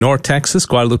North Texas,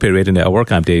 Guadalupe Radio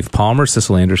Network. I'm Dave Palmer,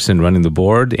 Cecil Anderson running the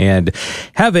board, and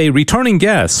have a returning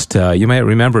guest. You might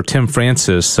remember Tim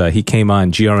Francis. He came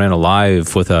on GRN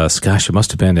Alive with us, gosh, it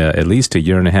must have been at least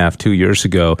 1.5 years, 2 years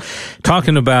ago,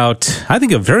 talking about, I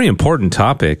think, a very important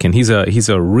topic. And he's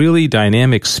a really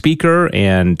dynamic speaker,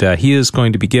 and he is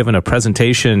going to be given a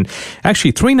presentation,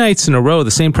 actually 3 nights in a row,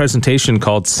 the same presentation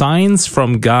called Signs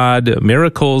from God,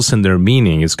 Miracles and Their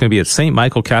Meaning. It's going to be at St.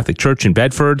 Michael Catholic Church in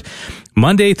Bedford,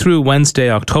 Monday through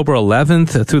Wednesday, October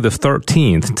 11th through the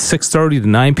 13th, 6:30 to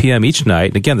 9 p.m. each night.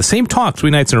 And again, the same talk 3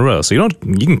 nights in a row. So you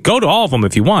can go to all of them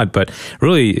if you want, but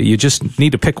really you just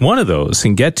need to pick one of those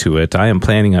and get to it. I am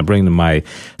planning on bringing my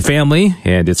family,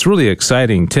 and it's really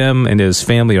exciting. Tim and his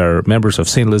family are members of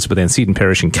St. Elizabeth Ann Seton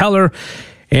Parish in Keller,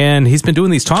 and he's been doing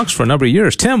these talks for a number of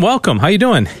years. Tim, welcome. How you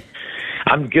doing?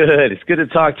 I'm good. It's good to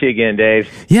talk to you again, Dave.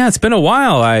 Yeah, it's been a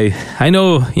while. I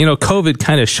know, COVID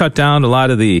kind of shut down a lot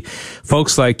of the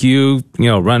folks like you,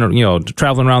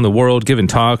 traveling around the world, giving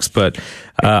talks. But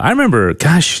I remember,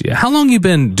 gosh, how long you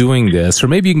been doing this? Or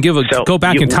maybe you can go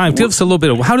back in time. Give us a little bit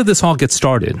of, how did this all get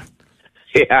started?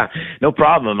 Yeah, no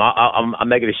problem. I'll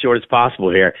make it as short as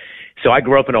possible here. So I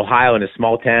grew up in Ohio in a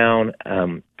small town,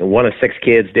 one of 6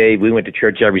 kids, Dave. We went to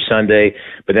church every Sunday,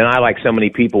 but then I, like so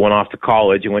many people, went off to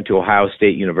college and went to Ohio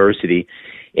State University.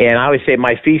 And I always say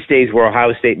my feast days were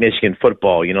Ohio State, Michigan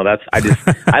football.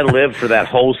 I lived for that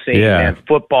whole scene, man,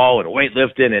 football and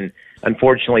weightlifting and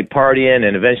unfortunately partying,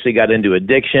 and eventually got into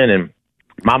addiction. And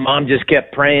my mom just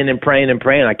kept praying and praying and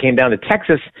praying. I came down to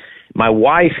Texas. My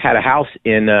wife had a house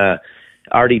in,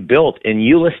 already built in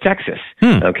Euless, Texas.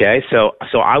 Okay. So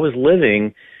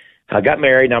I got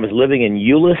married and I was living in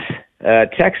Euless,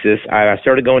 Texas. I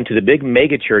started going to the big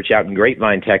mega church out in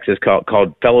Grapevine, Texas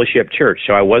called Fellowship Church.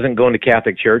 So I wasn't going to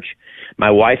Catholic church. My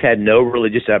wife had no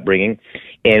religious upbringing,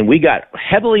 and we got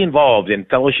heavily involved in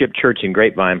Fellowship Church in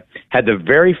Grapevine, had the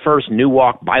very first New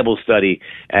Walk Bible study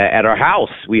at our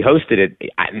house. We hosted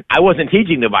it. I wasn't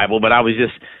teaching the Bible, but I was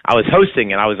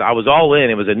hosting, and I was all in.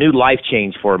 It was a new life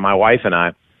change for my wife and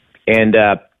I. And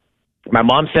my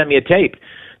mom sent me a tape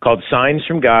called Signs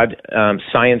from God,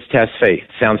 Science Test Faith.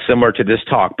 Sounds similar to this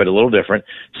talk, but a little different.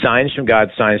 Signs from God,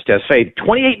 Science Test Faith.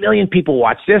 28 million people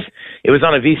watched this. It was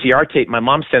on a VCR tape. My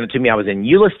mom sent it to me. I was in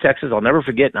Euless, Texas. I'll never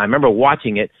forget. And I remember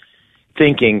watching it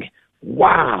thinking,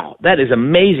 wow, that is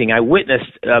amazing. I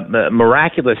witnessed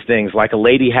miraculous things like a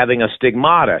lady having a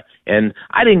stigmata. And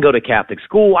I didn't go to Catholic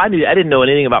school. I didn't know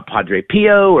anything about Padre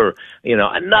Pio or,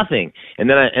 nothing. And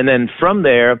then from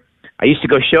there, I used to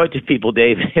go show it to people,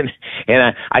 Dave,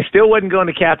 and I still wasn't going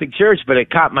to Catholic church, but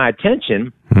it caught my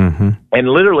attention. Mm-hmm. And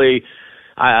literally,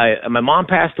 my mom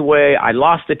passed away. I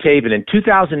lost the tape, and in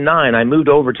 2009, I moved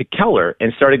over to Keller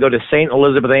and started to go to St.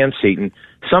 Elizabeth Ann Seton.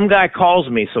 Some guy calls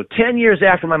me. So 10 years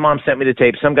after my mom sent me the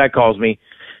tape, some guy calls me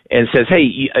and says,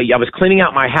 hey, I was cleaning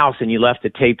out my house, and you left the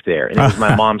tape there. And it was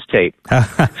my mom's tape.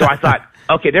 So I thought,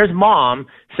 okay, there's Mom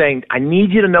saying, I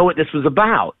need you to know what this was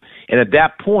about. And at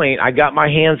that point, I got my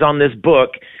hands on this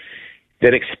book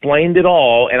that explained it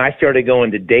all, and I started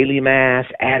going to daily mass,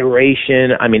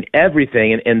 adoration,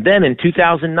 everything. And then in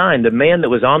 2009, the man that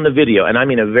was on the video, and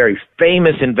a very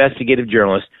famous investigative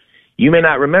journalist, you may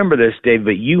not remember this, Dave,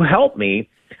 but you helped me.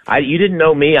 You didn't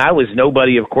know me. I was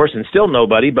nobody, of course, and still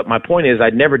nobody, but my point is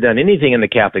I'd never done anything in the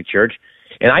Catholic Church,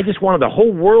 and I just wanted the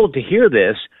whole world to hear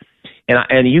this.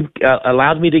 And you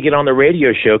allowed me to get on the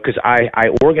radio show because I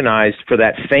organized for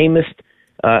that famous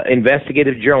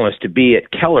investigative journalist to be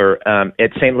at Keller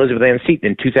at St. Elizabeth Ann Seton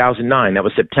in 2009. That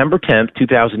was September 10th,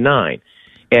 2009.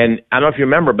 And I don't know if you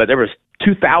remember, but there was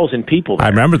 2,000 people there. I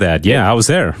remember that. Yeah, I was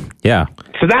there. Yeah.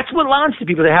 So that's what launched the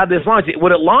people that had this launch.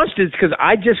 What it launched is because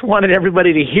I just wanted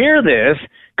everybody to hear this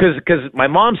because my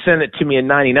mom sent it to me in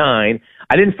 99.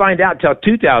 I didn't find out till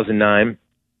 2009.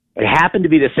 It happened to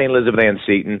be the St. Elizabeth Ann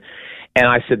Seton. And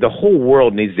I said, the whole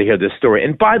world needs to hear this story.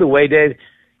 And by the way, Dave,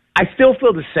 I still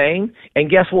feel the same. And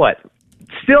guess what?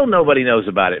 Still nobody knows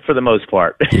about it for the most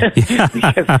part. Because,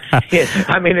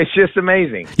 it's just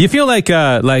amazing. You feel like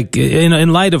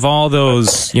in light of all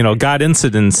those, God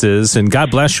incidences, and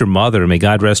God bless your mother, may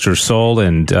God rest her soul,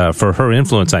 and for her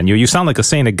influence on you. You sound like a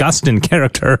St. Augustine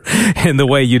character in the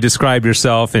way you describe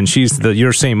yourself, and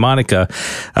you're St. Monica.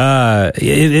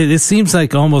 It seems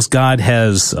like almost God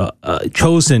has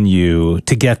chosen you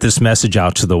to get this message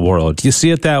out to the world. Do you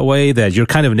see it that way, that you're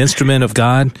kind of an instrument of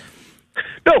God?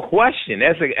 No question.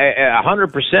 That's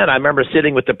 100%. I remember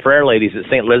sitting with the prayer ladies at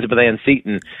St. Elizabeth Ann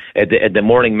Seton at the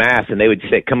morning mass, and they would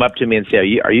come up to me and say,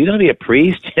 "Are you going to be a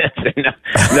priest?"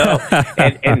 No.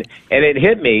 And it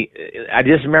hit me. I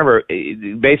just remember,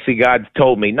 basically, God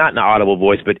told me, not in an audible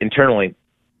voice, but internally,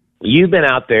 you've been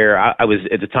out there. I was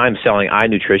at the time selling eye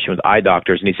nutrition with eye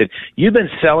doctors, and he said, you've been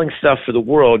selling stuff for the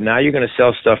world. Now you're going to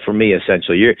sell stuff for me,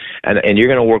 essentially. You're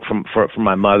going to work for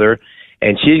my mother,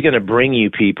 and she's going to bring you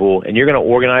people, and you're going to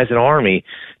organize an army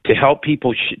to help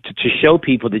people, to show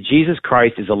people that Jesus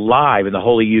Christ is alive in the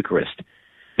Holy Eucharist.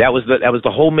 That was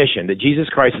the whole mission, that Jesus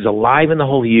Christ is alive in the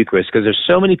Holy Eucharist, because there's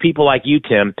so many people like you,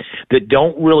 Tim, that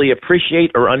don't really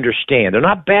appreciate or understand. They're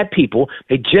not bad people.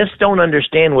 They just don't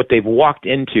understand what they've walked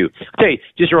into. I'll tell you,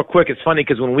 just real quick, it's funny,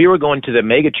 because when we were going to the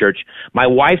mega church, my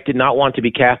wife did not want to be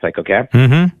Catholic, okay?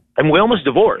 Mm-hmm. And we almost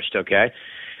divorced, okay?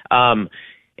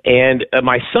 And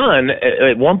my son,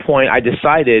 at one point, I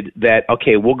decided that,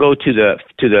 okay, we'll go to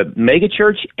the mega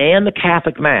church and the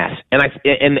Catholic Mass. And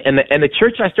the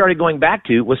church I started going back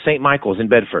to was St. Michael's in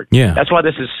Bedford. Yeah. That's why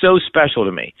this is so special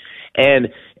to me. And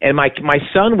my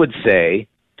son would say,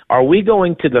 are we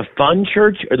going to the fun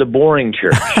church or the boring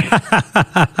church?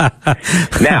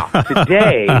 Now,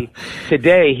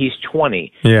 today he's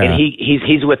 20, yeah. and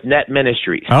he's with Net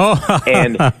Ministries. Oh.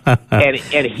 and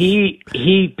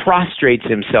he prostrates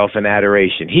himself in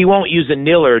adoration. He won't use a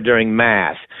kneeler during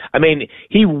Mass. I mean,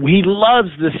 he loves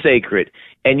the sacred.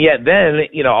 And yet then,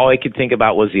 all he could think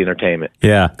about was the entertainment.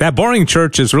 Yeah. That boring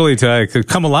church is really to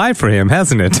come alive for him,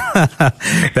 hasn't it?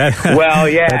 Well,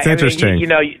 yeah. That's interesting.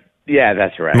 Yeah,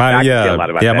 that's right. I can say a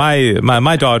lot about that.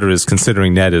 My daughter is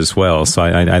considering Net as well, so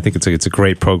I think it's a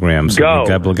great program. So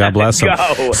God bless them.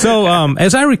 Go. So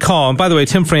as I recall, and by the way,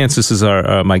 Tim Francis is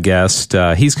my guest.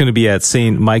 He's going to be at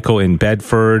St. Michael in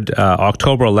Bedford,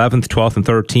 October 11th, 12th, and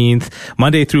 13th,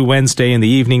 Monday through Wednesday in the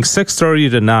evening,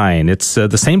 6:30 to 9. It's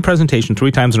the same presentation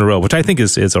 3 times in a row, which I think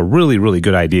is a really, really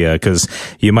good idea, because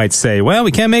you might say, well,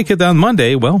 we can't make it on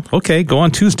Monday. Well, okay, go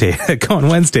on Tuesday, go on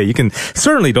Wednesday. You can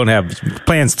certainly don't have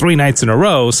plans 3 nights in a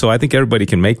row, so I think everybody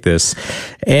can make this.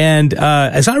 And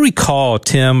as I recall,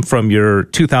 Tim, from your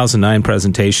 2009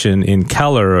 presentation in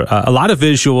Keller, a lot of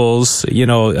visuals,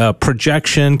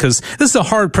 projection, because this is a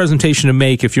hard presentation to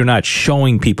make if you're not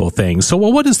showing people things. So,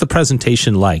 what is the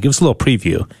presentation like? Give us a little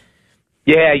preview.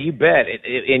 Yeah, you bet.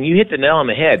 And you hit the nail on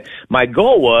the head. My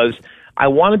goal was I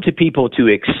wanted people to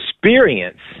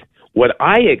experience what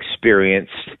I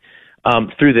experienced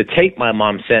through the tape my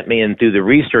mom sent me and through the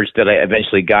research that I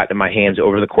eventually got in my hands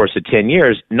over the course of 10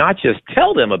 years, not just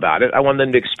tell them about it. I want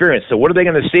them to experience. So what are they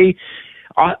going to see?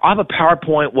 I'll have a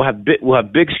PowerPoint. We'll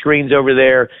have big screens over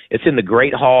there. It's in the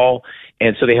Great Hall.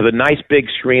 And so they have a nice big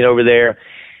screen over there.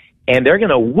 And they're going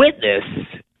to witness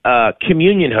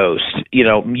communion host,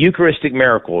 Eucharistic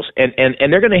miracles. And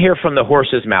they're going to hear from the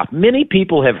horse's mouth. Many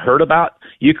people have heard about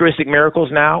Eucharistic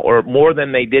miracles now, or more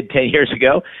than they did 10 years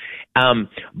ago.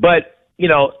 But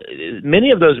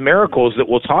many of those miracles that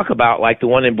we'll talk about, like the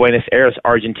one in Buenos Aires,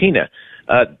 Argentina,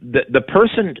 the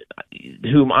person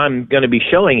whom I'm going to be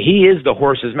showing, he is the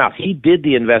horse's mouth. He did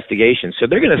the investigation. So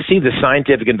they're going to see the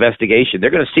scientific investigation.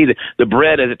 They're going to see the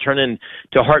bread as it turned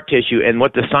into heart tissue and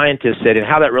what the scientists said and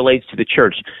how that relates to the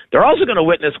church. They're also going to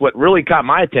witness what really caught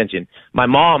my attention. My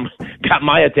mom got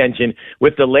my attention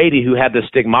with the lady who had the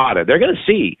stigmata. They're going to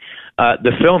see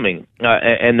the filming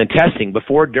and the testing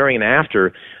before, during, and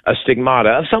after a stigmata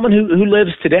of someone who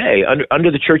lives today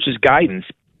under the church's guidance.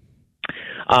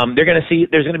 They're going to see,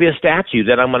 there's going to be a statue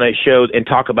that I'm going to show and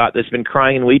talk about that's been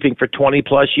crying and weeping for 20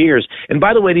 plus years. And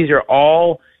by the way, these are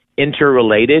all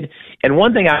interrelated. And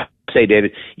one thing I say,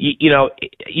 David,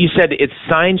 you said it's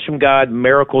signs from God,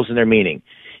 miracles and their meaning.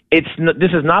 This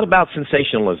is not about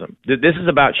sensationalism. This is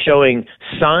about showing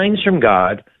signs from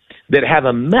God that have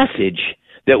a message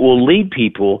that will lead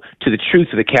people to the truth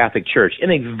of the Catholic Church in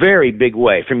a very big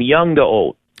way, from young to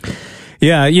old.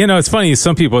 Yeah, it's funny.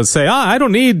 Some people would say, I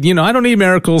don't need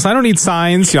miracles. I don't need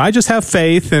signs. I just have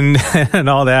faith and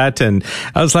all that. And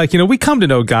I was like, we come to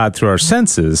know God through our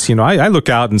senses. I look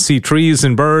out and see trees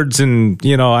and birds and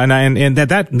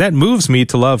that moves me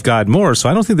to love God more. So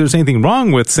I don't think there's anything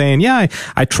wrong with saying, I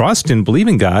trust and believe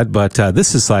in God. But,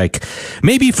 this is like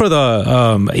maybe for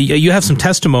you have some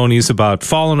testimonies about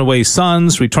fallen away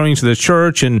sons returning to the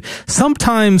church. And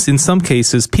sometimes in some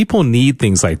cases, people need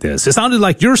things like this. It sounded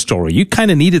like your story. You kind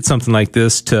of needed something like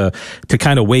this to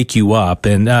kind of wake you up.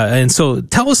 And so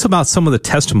tell us about some of the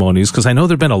testimonies, because I know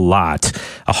there've been a lot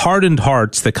of hardened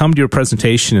hearts that come to your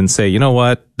presentation and say, you know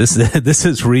what, this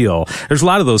is real. There's a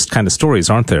lot of those kind of stories,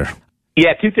 aren't there?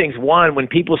 Yeah, 2 things. One, when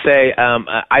people say,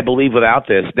 I believe without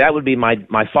this, that would be my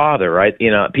father, right?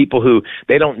 People who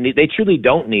they truly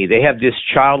don't need. They have this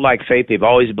childlike faith. They've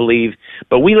always believed.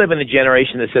 But we live in a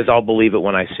generation that says, I'll believe it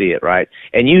when I see it, right?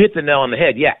 And you hit the nail on the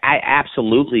head. Yeah, I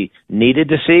absolutely needed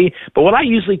to see. But what I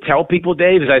usually tell people,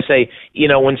 Dave, is I say,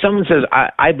 when someone says,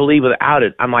 I believe without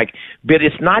it, I'm like, but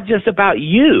it's not just about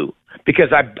you.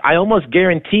 because I almost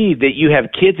guarantee that you have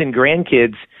kids and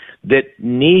grandkids that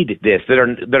need this, that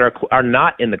are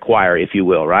not in the choir, if you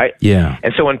will, right? Yeah.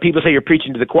 And so when people say you're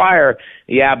preaching to the choir,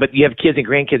 yeah, but you have kids and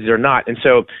grandkids that are not. And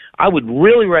so I would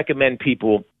really recommend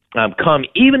people come,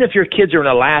 even if your kids are in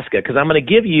Alaska, because I'm going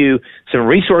to give you some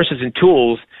resources and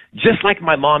tools, just like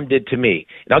my mom did to me.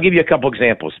 And I'll give you a couple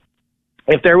examples.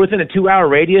 If they're within a 2-hour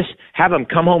radius, have them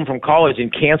come home from college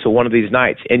and cancel one of these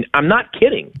nights. And I'm not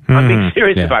kidding. I'm being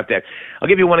serious about that. I'll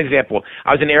give you one example.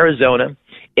 I was in Arizona,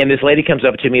 and this lady comes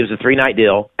up to me. It was a 3-night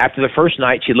deal. After the first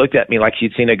night, she looked at me like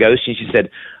she'd seen a ghost, and she said,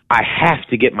 I have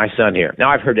to get my son here. Now,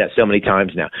 I've heard that so many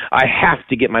times now. I have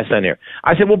to get my son here.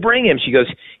 I said, well, bring him. She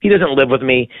goes, he doesn't live with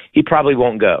me. He probably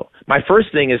won't go. My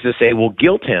first thing is to say, well,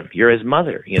 guilt him. You're his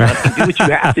mother. You know, do what you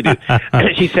have to do.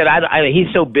 She said,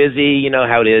 he's so busy. You know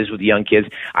how it is with young kids.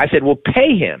 I said, well,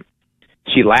 pay him.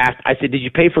 She laughed. I said, did you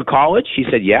pay for college? She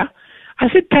said, yeah. I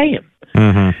said, pay him.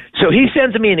 So he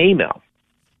sends me an email.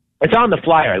 It's on the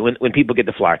flyer when people get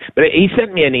the flyer. But he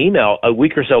sent me an email a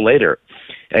week or so later.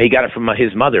 He got it from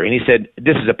his mother, and he said,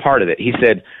 this is a part of it. He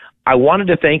said, I wanted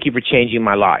to thank you for changing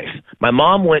my life. My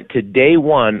mom went to day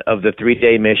 1 of the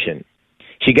 3-day mission.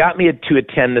 She got me to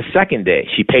attend the second day.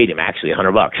 She paid him, actually,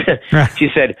 $100. She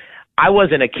said, I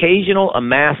was an occasional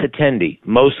mass attendee,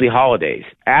 mostly holidays.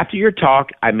 After your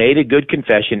talk, I made a good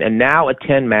confession and now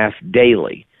attend mass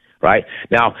daily. Right?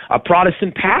 Now, a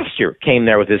Protestant pastor came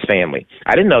there with his family.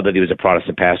 I didn't know that he was a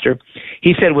Protestant pastor.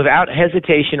 He said, without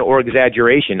hesitation or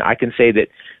exaggeration, I can say that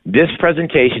this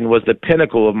presentation was the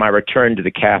pinnacle of my return to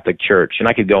the Catholic Church. And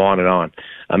I could go on and on.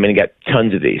 I mean, you got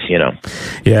tons of these, you know.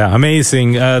 Yeah,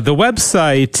 amazing. The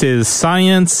website is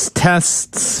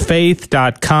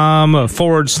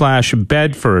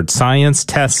sciencetestsfaith.com/Bedford.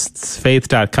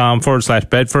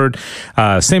 Sciencetestsfaith.com/Bedford.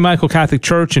 St. Michael Catholic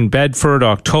Church in Bedford,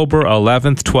 October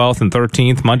 11th, 12th, and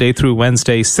 13th, Monday through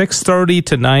Wednesday, 6:30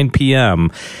 to 9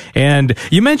 p.m. And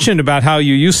you mentioned about how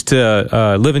you used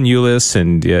to live in Euless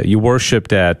and you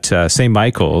worshipped at St.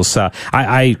 Michael's.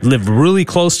 I live really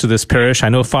close to this parish. I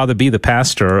know Father B, the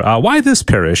pastor. Why this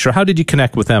parish, or how did you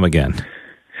connect with them again?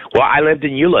 Well, I lived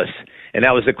in Euless, and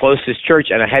that was the closest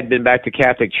church, and I hadn't been back to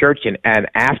Catholic Church. And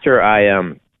after I,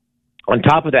 on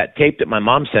top of that tape that my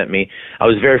mom sent me, I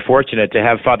was very fortunate to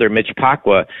have Father Mitch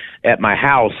Pacwa at my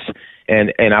house,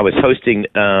 and I was hosting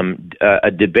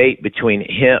a debate between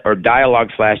him, or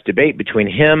dialogue/debate between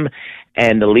him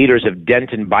and the leaders of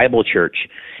Denton Bible Church.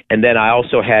 And then I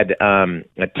also had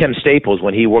Tim Staples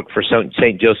when he worked for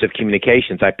St. Joseph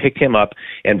Communications. I picked him up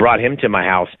and brought him to my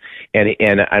house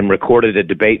and recorded a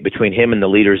debate between him and the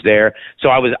leaders there. So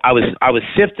I was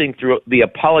sifting through the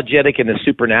apologetic and the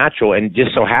supernatural, and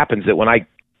just so happens that when I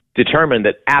determined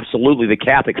that absolutely the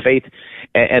Catholic faith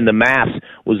and the Mass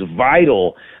was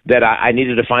vital, that I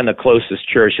needed to find the closest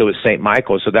church. It was St.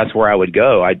 Michael's, so that's where I would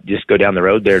go. I'd just go down the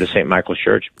road there to St. Michael's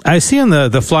Church. I see on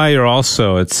the flyer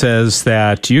also, it says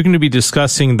that you're going to be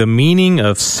discussing the meaning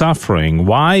of suffering.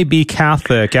 Why be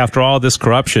Catholic after all this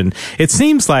corruption? It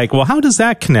seems like, well, how does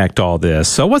that connect all this?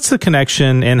 So what's the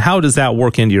connection, and how does that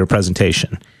work into your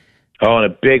presentation? Oh, in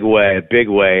a big way,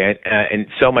 and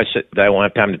so much that I won't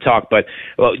have time to talk. But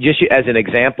well, just as an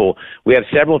example, we have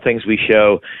several things we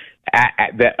show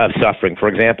of suffering. For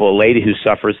example, a lady who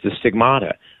suffers the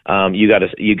stigmata. You got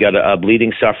a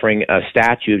bleeding, suffering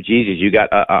statue of Jesus. You got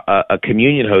a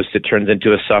communion host that turns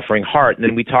into a suffering heart. And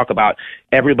then we talk about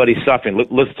everybody suffering.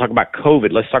 Let's talk about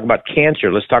COVID. Let's talk about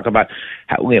cancer. Let's talk about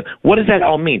what does that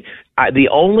all mean? The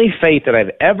only faith that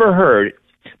I've ever heard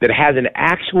that has an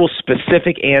actual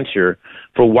specific answer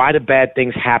for why do bad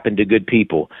things happen to good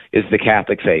people is the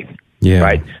Catholic faith. Yeah.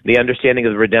 Right? The understanding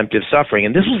of the redemptive suffering.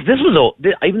 And this was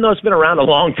even though it's been around a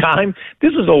long time,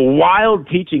 this was a wild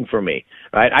teaching for me.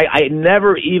 Right? I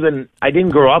didn't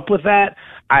grow up with that.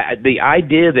 The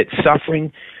idea that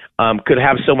suffering could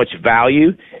have so much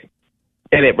value,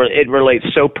 and it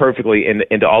relates so perfectly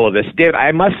into all of this. David,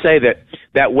 I must say that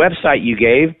website you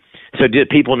gave, so did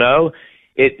people know,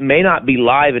 it may not be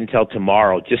live until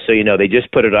tomorrow, just so you know. They just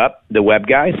put it up, the web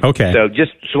guys. Okay. So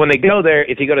when they go there,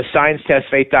 if you go to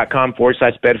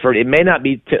sciencetestsfaith.com/Bedford, it may not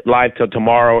be live till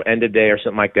tomorrow, end of day, or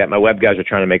something like that. My web guys are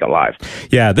trying to make it live.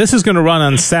 Yeah, this is going to run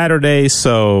on Saturday,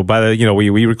 so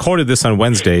we recorded this on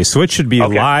Wednesday, so it should be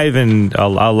live and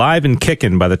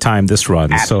kicking by the time this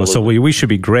runs. Absolutely. So we should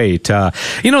be great.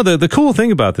 The cool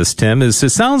thing about this, Tim, is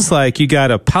it sounds like you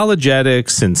got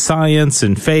apologetics and science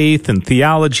and faith and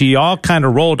theology all kind kind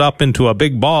of rolled up into a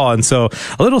big ball. And so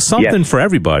a little something for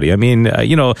everybody. I mean,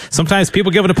 sometimes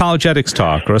people give an apologetics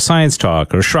talk or a science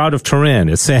talk or a Shroud of Turin.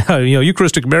 It's,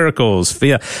 Eucharistic miracles.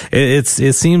 Yeah, it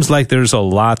seems like there's a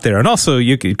lot there. And also,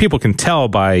 people can tell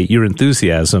by your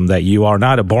enthusiasm that you are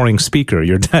not a boring speaker.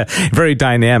 You're very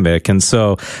dynamic. And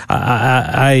so,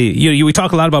 we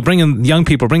talk a lot about bringing young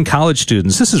people, bring college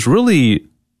students. This is really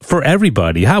for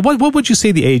everybody. What would you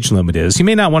say the age limit is? You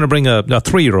may not want to bring a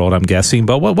 3-year-old, I'm guessing,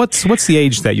 but what's the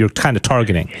age that you're kind of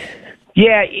targeting?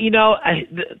 Yeah,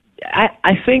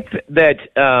 I think that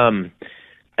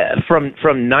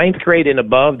from ninth grade and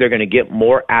above, they're going to get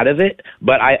more out of it.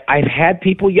 But I've had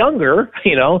people younger,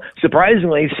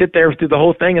 surprisingly sit there through the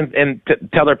whole thing and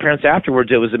tell their parents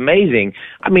afterwards it was amazing.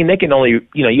 I mean, they can only,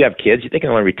 you have kids, they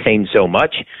can only retain so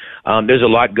much. There's a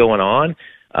lot going on.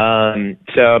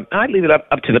 So I'd leave it up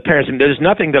to the parents. And there's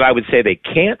nothing that I would say they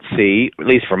can't see, at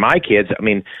least for my kids. I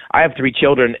mean, I have 3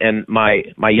 children, and my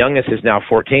youngest is now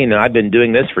 14, and I've been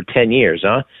doing this for 10 years,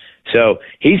 So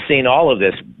he's seen all of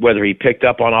this. Whether he picked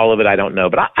up on all of it, I don't know.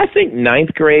 But I think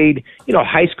ninth grade,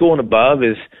 high school and above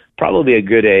is probably a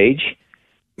good age.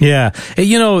 Yeah.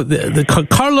 The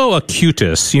Carlo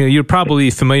Acutis, you're probably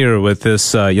familiar with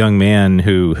this young man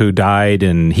who died,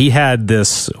 and he had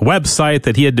this website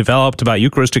that he had developed about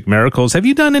Eucharistic miracles. Have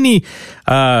you done any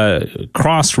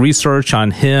cross research on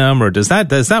him, or does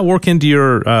that work into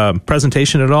your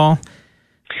presentation at all?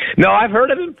 No, I've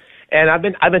heard of him. And I've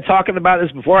been talking about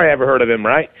this before I ever heard of him,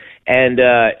 right? And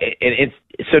it's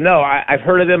so no, I've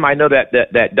heard of him. I know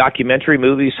that documentary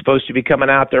movie is supposed to be coming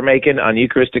out. They're making on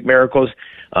Eucharistic miracles.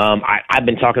 I've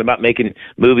been talking about making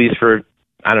movies for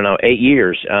 8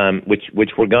 years,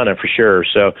 which we're gonna for sure.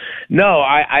 So no,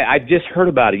 I just heard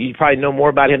about it. You probably know more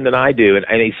about him than I do,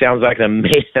 and he sounds like an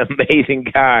amazing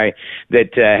guy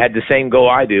that had the same goal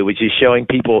I do, which is showing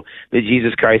people that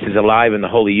Jesus Christ is alive in the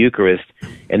Holy Eucharist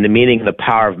and the meaning and the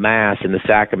power of Mass and the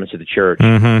sacraments of the Church.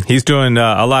 Mm-hmm. He's doing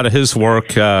a lot of his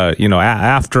work,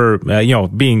 after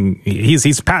being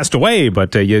he's passed away,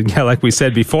 but like we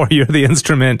said before, you're the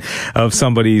instrument of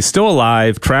somebody still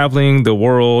alive, traveling the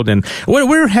world. And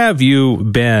where have you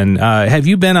been? Have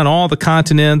you been on all the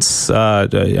continents?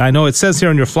 I know it says here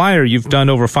on your flyer you've done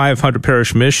over 500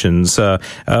 parish missions.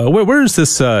 Where is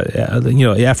this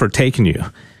effort taking you?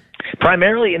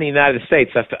 Primarily in the United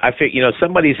States. I think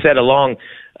somebody said a long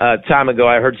time ago,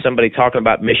 I heard somebody talking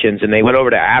about missions, and they went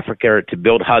over to Africa to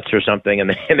build huts or something, and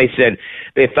they said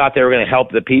they thought they were going to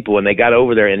help the people, and they got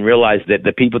over there and realized that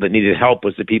the people that needed help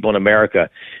was the people in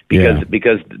America, because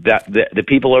the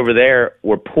people over there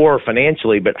were poor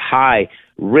financially but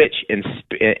rich in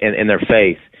their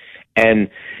faith.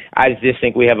 And I just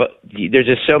think there's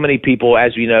just so many people,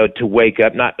 as we know, to wake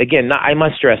up. I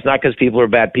must stress, not because people are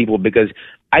bad people, because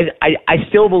I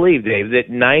still believe, Dave, that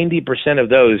 90% of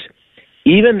those,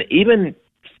 even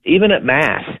at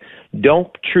Mass,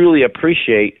 don't truly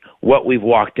appreciate what we've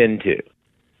walked into.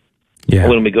 Yeah.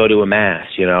 When we go to a Mass,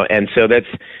 and so it's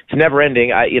never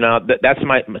ending. I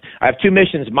have 2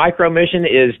 missions. Micro mission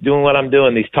is doing what I'm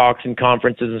doing, these talks and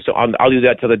conferences, and so on. I'll do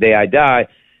that till the day I die.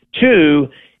 2,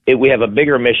 we have a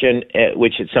bigger mission,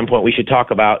 which at some point we should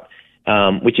talk about,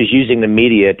 which is using the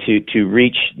media to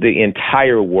reach the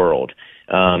entire world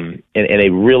in a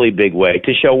really big way,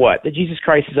 to show what? That Jesus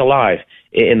Christ is alive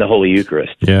in the Holy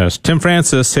Eucharist. Yes. Tim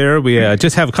Francis here. We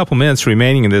just have a couple minutes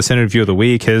remaining in this interview of the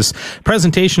week. His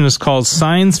presentation is called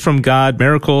Signs from God,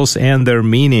 Miracles and Their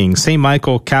Meaning. St.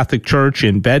 Michael Catholic Church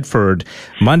in Bedford,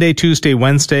 Monday, Tuesday,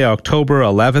 Wednesday, October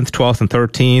 11th, 12th, and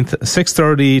 13th,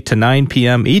 6:30 to 9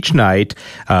 p.m. each night.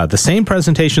 The same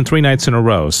presentation 3 nights in a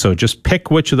row. So just pick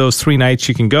which of those 3 nights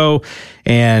you can go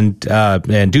and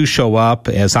do show up,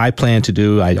 as I plan to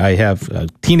do. I have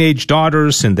teenage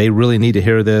daughters, and they really need to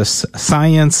hear this.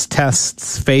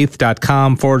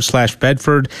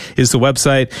 ScienceTestsFaith.com/Bedford is the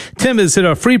website. Tim, is it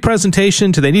a free presentation?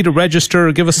 Do they need to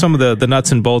register? Give us some of the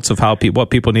nuts and bolts of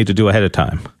what people need to do ahead of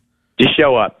time. Just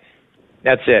show up.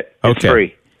 That's it. It's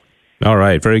free. All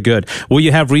right, very good. Will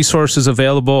you have resources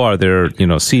available? Are there,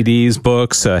 CDs,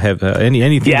 books?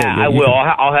 Anything? Yeah, I will.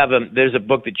 I'll have them. There's a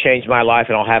book that changed my life,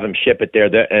 and I'll have them ship it there.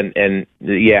 And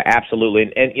yeah,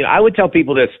 absolutely. And I would tell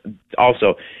people this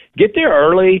also: get there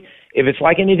early. If it's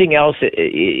like anything else,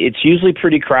 it's usually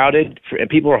pretty crowded, and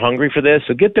people are hungry for this.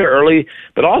 So get there early.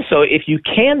 But also, if you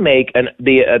can make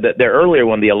the earlier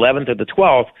one, the 11th or the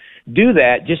 12th, do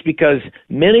that, just because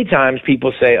many times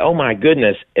people say, oh my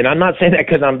goodness, and I'm not saying that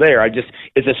because I'm there.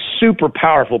 It's a super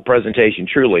powerful presentation,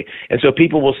 truly. And so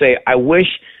people will say, I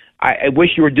wish I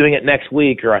wish you were doing it next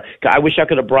week, or I wish I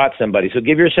could have brought somebody. So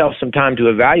give yourself some time to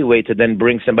evaluate to then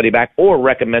bring somebody back or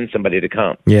recommend somebody to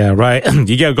come. Yeah, right.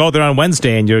 You got to go there on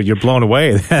Wednesday and you're blown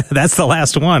away. That's the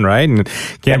last one, right? And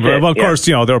of course,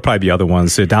 there will probably be other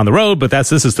ones down the road, but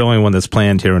this is the only one that's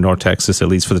planned here in North Texas, at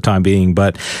least for the time being.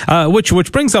 But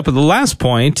which brings up the last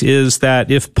point is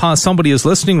that if somebody is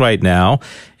listening right now,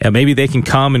 maybe they can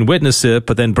come and witness it,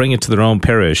 but then bring it to their own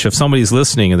parish. If somebody's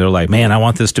listening and they're like, man, I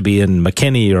want this to be in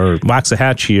McKinney or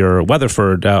Waxahachie or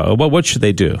Weatherford, what should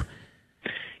they do?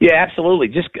 Yeah, absolutely.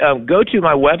 Just go to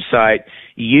my website,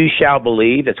 You Shall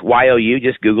Believe. That's Y-O-U.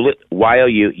 Just Google it,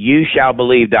 Y-O-U.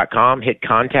 YouShallBelieve.com. Hit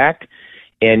contact,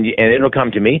 and it'll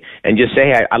come to me. And just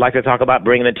say, hey, I'd like to talk about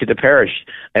bringing it to the parish.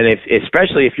 And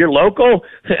especially if you're local,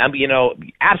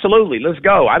 absolutely, let's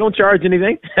go. I don't charge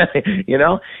anything,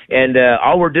 And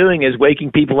all we're doing is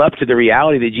waking people up to the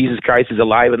reality that Jesus Christ is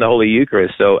alive in the Holy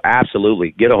Eucharist. So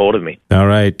absolutely, get a hold of me. All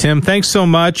right, Tim, thanks so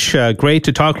much. Great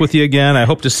to talk with you again. I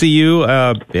hope to see you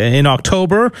in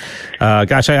October. I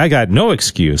got no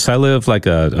excuse. I live like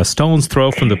a stone's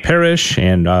throw from the parish,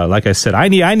 and like I said, I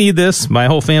need this. My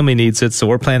whole family needs it, so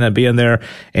we're planning on being there.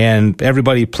 And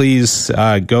everybody, please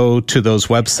go to those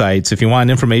websites if you want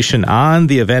information on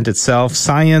the event itself.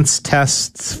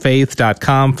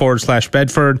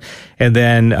 ScienceTestsFaith.com/Bedford. And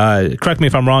then, correct me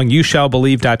if I'm wrong,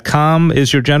 YouShallBelieve.com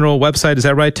is your general website. Is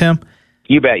that right, Tim?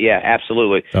 You bet. Yeah,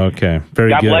 absolutely. Okay.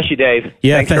 Very good. God bless you, Dave.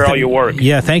 Yeah, thanks for all your work.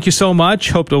 Yeah, thank you so much.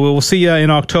 Hope that we'll see you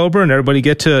in October, and everybody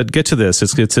get to this.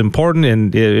 It's important,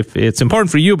 and if it's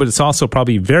important for you, but it's also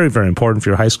probably very, very important for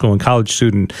your high school and college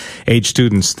age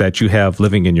students that you have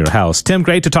living in your house. Tim,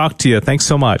 great to talk to you. Thanks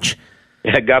so much.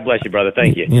 Yeah, God bless you, brother.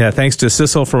 Thank you. Yeah, thanks to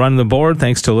Sissel for running the board.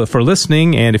 Thanks for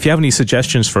listening. And if you have any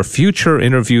suggestions for future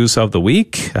interviews of the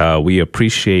week, we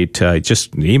appreciate,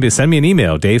 just send me an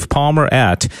email,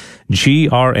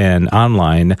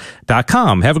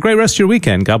 davepalmer@grnonline.com. Have a great rest of your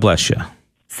weekend. God bless you.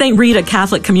 St. Rita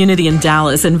Catholic Community in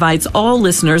Dallas invites all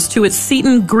listeners to its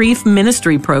Seton Grief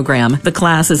Ministry program. The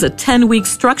class is a 10-week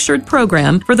structured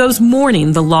program for those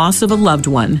mourning the loss of a loved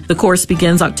one. The course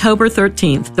begins October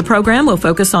 13th. The program will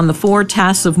focus on the 4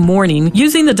 tasks of mourning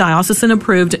using the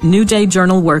diocesan-approved New Day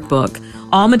Journal workbook.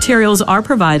 All materials are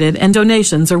provided and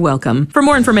donations are welcome. For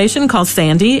more information, call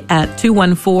Sandy at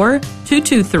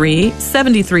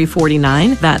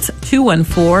 214-223-7349. That's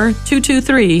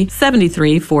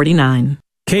 214-223-7349.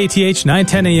 KATH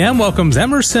 910 AM welcomes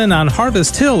Emerson on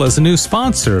Harvest Hill as a new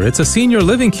sponsor. It's a senior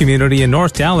living community in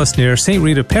North Dallas near St.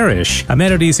 Rita Parish.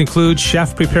 Amenities include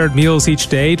chef-prepared meals each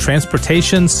day,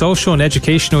 transportation, social and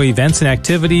educational events and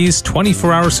activities,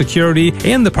 24-hour security,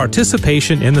 and the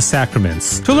participation in the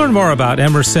sacraments. To learn more about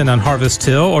Emerson on Harvest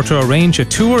Hill or to arrange a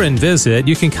tour and visit,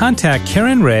 you can contact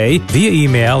Karen Ray via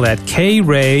email at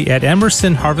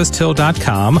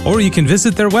kray@emersonharvesthill.com, or you can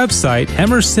visit their website,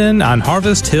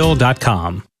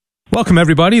 emersononharvesthill.com. Welcome,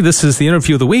 everybody. This is the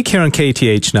interview of the week here on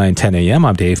KATH 910 AM.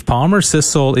 I'm Dave Palmer.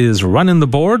 Sissel is running the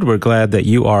board. We're glad that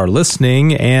you are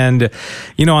listening. And,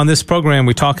 on this program,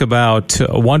 we talk about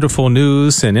wonderful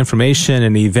news and information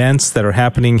and events that are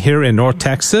happening here in North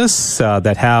Texas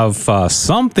that have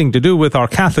something to do with our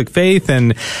Catholic faith.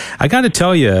 And I got to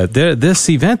tell you, this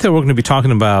event that we're going to be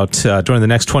talking about during the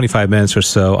next 25 minutes or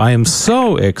so, I am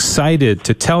so excited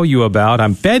to tell you about.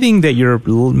 I'm betting that you're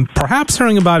perhaps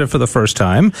hearing about it for the first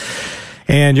time.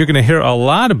 And you're going to hear a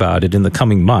lot about it in the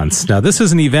coming months. Now, this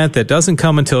is an event that doesn't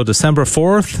come until December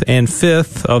 4th and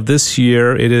 5th of this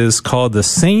year. It is called the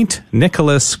St.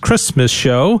 Nicholas Christmas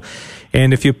Show.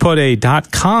 And if you put a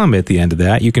 .com at the end of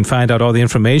that, you can find out all the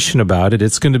information about it.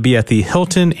 It's going to be at the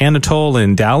Hilton Anatole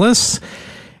in Dallas.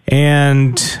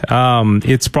 And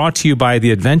it's brought to you by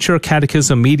the Adventure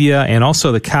Catechism Media and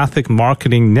also the Catholic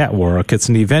Marketing Network. It's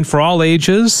an event for all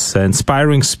ages,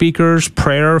 inspiring speakers,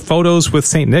 prayer, photos with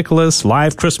St. Nicholas,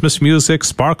 live Christmas music,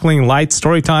 sparkling lights,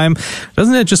 story time.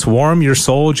 Doesn't it just warm your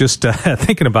soul just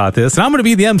thinking about this? And I'm going to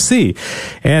be the MC.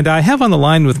 And I have on the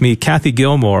line with me Kathy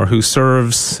Gilmore, who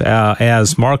serves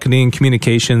as Marketing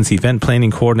Communications Event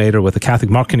Planning Coordinator with the Catholic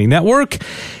Marketing Network.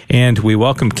 And we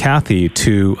welcome Kathy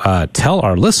to tell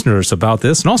our listeners about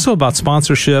this and also about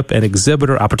sponsorship and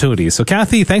exhibitor opportunities. So,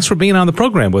 Kathy, thanks for being on the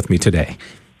program with me today.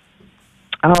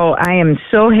 Oh, I am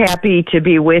so happy to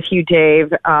be with you,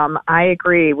 Dave. I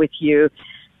agree with you.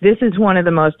 This is one of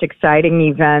the most exciting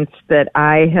events that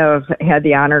I have had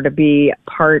the honor to be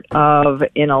part of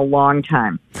in a long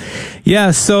time. Yeah,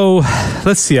 so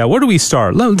let's see. Where do we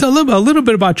start? A little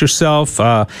bit about yourself.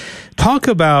 Talk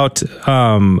about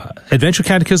Adventure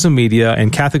Catechism Media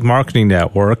and Catholic Marketing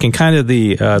Network and kind of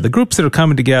the groups that are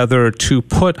coming together to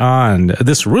put on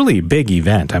this really big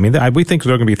event. I mean, we think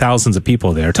there are going to be thousands of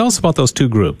people there. Tell us about those two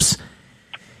groups.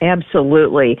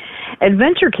 Absolutely.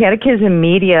 Adventure Catechism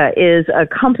Media is a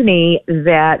company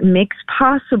that makes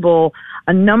possible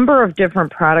a number of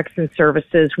different products and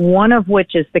services, one of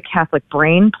which is the Catholic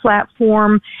Brain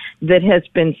platform that has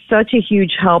been such a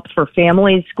huge help for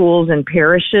families, schools, and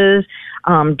parishes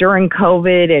during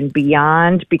COVID and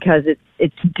beyond, because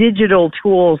it's digital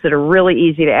tools that are really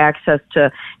easy to access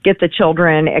to get the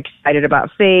children excited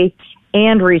about faith,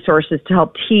 and resources to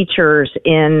help teachers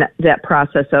in that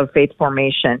process of faith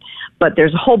formation. But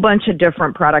there's a whole bunch of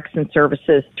different products and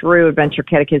services through Adventure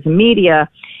Catechism Media.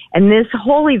 And this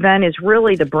whole event is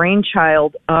really the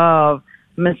brainchild of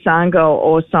Masango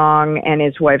Osong and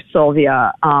his wife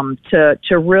Sylvia,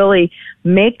 to really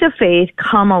make the faith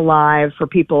come alive for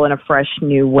people in a fresh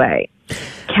new way.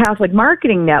 Catholic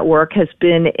Marketing Network has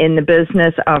been in the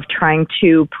business of trying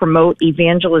to promote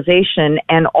evangelization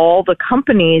and all the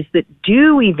companies that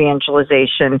do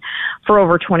evangelization for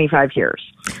over 25 years.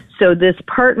 So this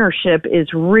partnership is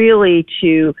really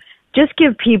to just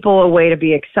give people a way to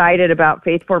be excited about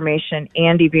faith formation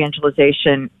and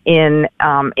evangelization in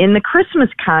the Christmas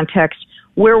context,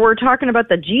 where we're talking about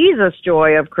the Jesus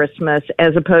joy of Christmas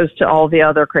as opposed to all the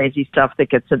other crazy stuff that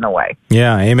gets in the way.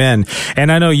 Yeah, amen.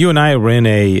 And I know you and I were in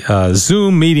a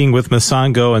Zoom meeting with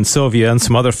Masango and Sylvia and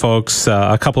some other folks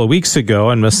a couple of weeks ago,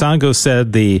 and Masango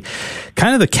said the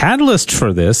catalyst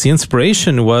for this, the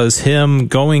inspiration, was him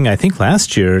going, I think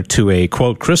last year, to a,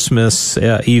 quote, Christmas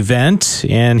event,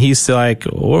 and he's like,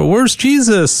 where's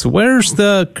Jesus? Where's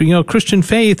the, Christian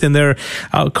faith? And there,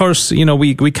 of course,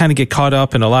 we kind of get caught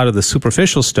up in a lot of the superficial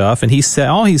stuff, and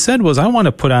all he said was, I want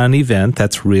to put on an event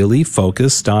that's really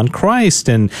focused on Christ,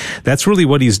 and that's really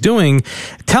what he's doing.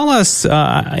 Tell us,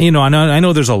 I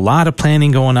know there's a lot of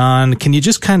planning going on. Can you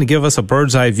just kind of give us a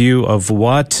bird's eye view of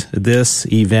what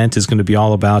this event is going to be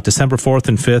all about? December 4th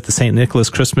and 5th, the St.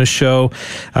 Nicholas Christmas Show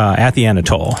at the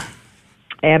Anatole.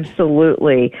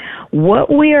 Absolutely.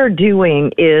 What we are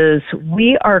doing is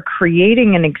we are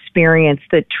creating an experience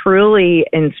that truly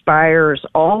inspires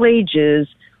all ages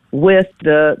with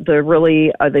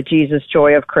the Jesus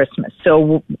joy of Christmas.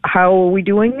 So how are we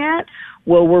doing that?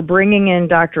 Well, we're bringing in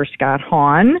Dr. Scott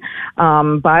Hahn,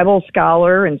 Bible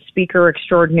scholar and speaker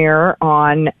extraordinaire,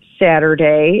 on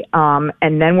Saturday,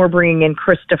 and then we're bringing in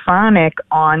Chris Stefanik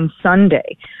on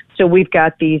Sunday. So we've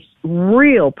got these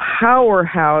real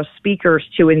powerhouse speakers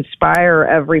to inspire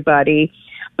everybody.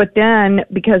 But then,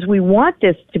 because we want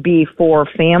this to be for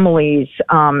families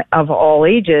of all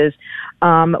ages,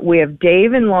 we have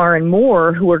Dave and Lauren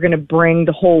Moore, who are going to bring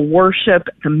the whole worship,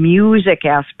 the music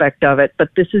aspect of it, but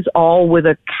this is all with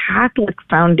a Catholic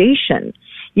foundation.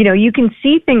 You can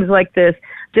see things like this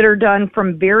that are done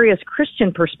from various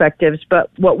Christian perspectives, but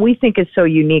what we think is so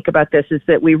unique about this is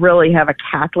that we really have a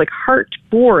Catholic heart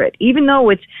for it. Even though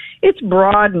it's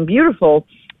broad and beautiful,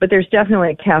 but there's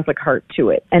definitely a Catholic heart to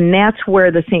it. And that's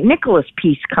where the St. Nicholas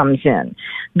piece comes in,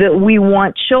 that we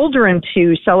want children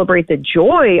to celebrate the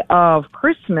joy of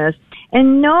Christmas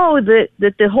and know that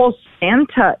the whole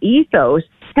Santa ethos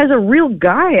has a real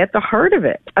guy at the heart of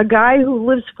it, a guy who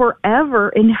lives forever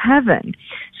in heaven.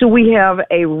 So we have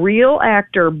a real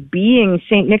actor being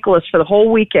St. Nicholas for the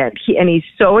whole weekend, and he's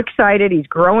so excited. He's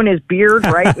growing his beard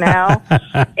right now,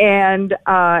 and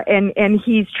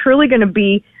he's truly going to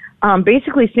be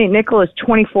basically St. Nicholas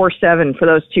 24/7 for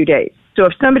those 2 days. So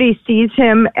if somebody sees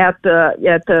him at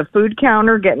the food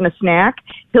counter getting a snack,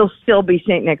 he'll still be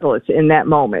St. Nicholas in that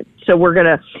moment. So we're going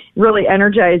to really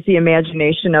energize the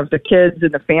imagination of the kids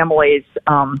and the families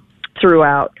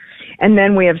throughout. And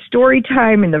then we have story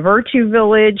time in the Virtue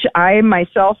Village. I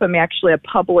myself am actually a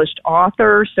published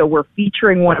author, so we're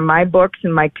featuring one of my books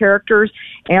and my characters,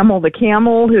 Amel the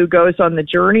Camel, who goes on the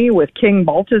journey with King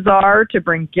Balthazar to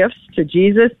bring gifts to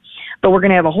Jesus. But we're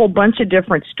going to have a whole bunch of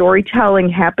different storytelling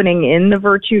happening in the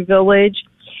Virtue Village.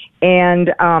 And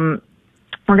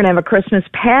we're going to have a Christmas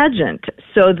pageant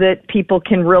so that people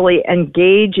can really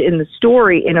engage in the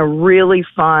story in a really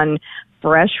fun,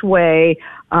 fresh way.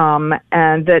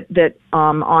 And that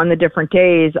on the different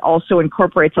days also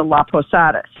incorporates a La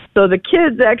Posadas. So the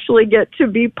kids actually get to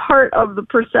be part of the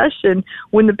procession.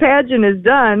 When the pageant is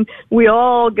done, we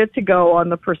all get to go on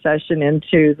the procession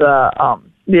into the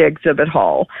exhibit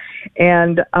hall.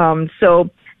 And so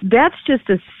that's just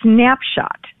a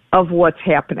snapshot of what's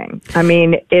happening. I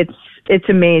mean, it's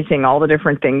amazing all the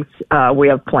different things we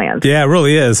have planned. Yeah, it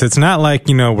really is. It's not like,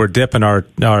 we're dipping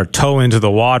our toe into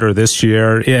the water this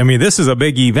year. I mean, this is a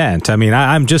big event. I mean,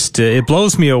 I'm just, it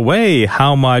blows me away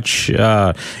how much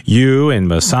you and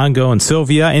Masango and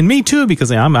Sylvia and me too,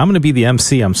 because I'm going to be the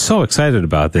MC. I'm so excited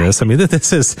about this. I mean,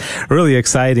 this is really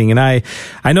exciting. And I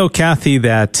know, Kathy,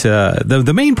 that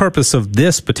the main purpose of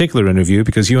this particular interview,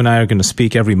 because you and I are going to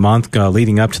speak every month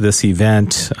leading up to this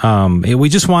event, we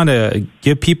just want to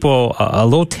give people a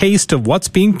little taste of what's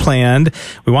being planned.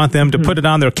 We want them to put it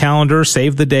on their calendar,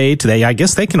 save the date. I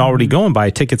guess they can already go and buy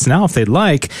tickets now if they'd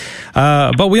like.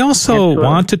 But we also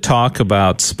want to talk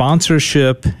about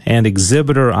sponsorship and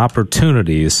exhibitor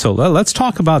opportunities. So let's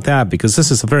talk about that, because this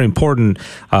is a very important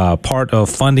part of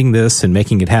funding this and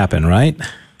making it happen, right?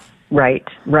 Right.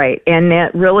 And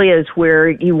that really is where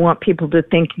you want people to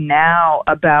think now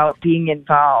about being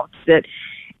involved, that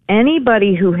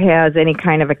anybody who has any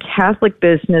kind of a Catholic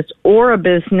business or a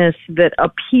business that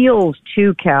appeals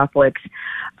to Catholics,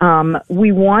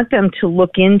 we want them to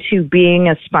look into being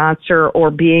a sponsor or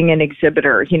being an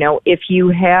exhibitor. If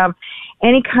you're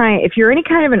any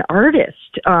kind of an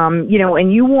artist,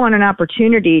 and you want an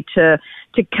opportunity to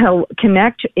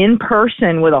connect in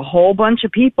person with a whole bunch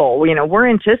of people, we're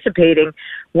anticipating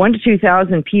 1,000 to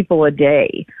 2,000 people a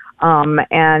day.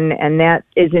 And that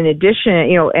is in addition,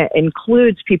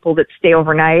 includes people that stay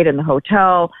overnight in the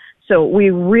hotel. So we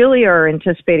really are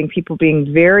anticipating people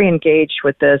being very engaged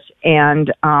with this,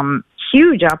 and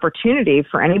huge opportunity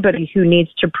for anybody who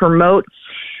needs to promote.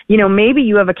 Maybe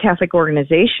you have a Catholic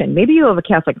organization, maybe you have a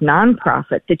Catholic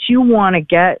nonprofit that you want to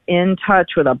get in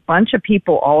touch with a bunch of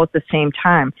people all at the same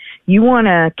time. You want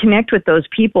to connect with those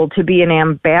people to be an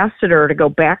ambassador, to go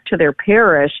back to their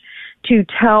parish to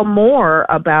tell more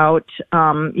about,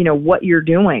 what you're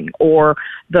doing or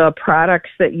the products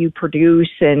that you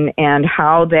produce and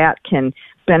how that can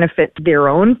benefit their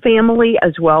own family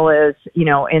as well as,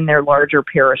 in their larger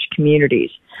parish communities.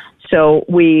 So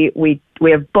we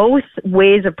have both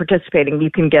ways of participating. You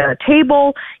can get a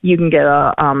table, you can get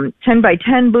a 10 by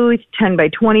 10 booth, 10 by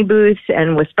 20 booths,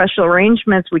 and with special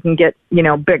arrangements, we can get,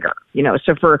 bigger.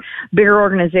 So for bigger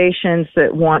organizations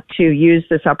that want to use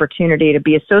this opportunity to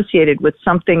be associated with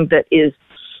something that is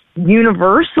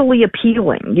universally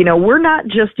appealing. We're not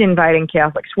just inviting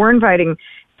Catholics, we're inviting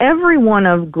everyone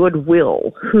of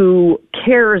goodwill who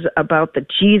cares about the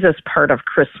Jesus part of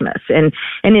Christmas and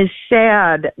is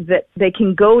sad that they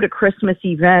can go to Christmas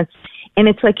events and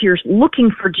it's like you're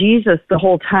looking for Jesus the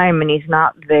whole time and he's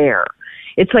not there.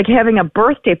 It's like having a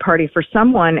birthday party for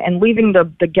someone and leaving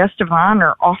the guest of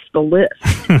honor off the list.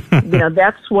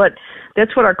 That's what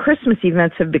our Christmas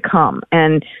events have become.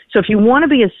 And so if you want to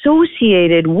be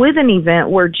associated with an event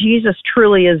where Jesus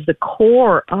truly is the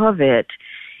core of it,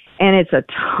 and it's a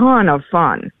ton of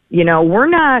fun.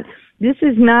 This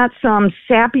is not some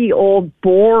sappy old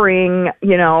boring,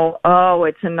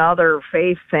 it's another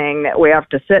faith thing that we have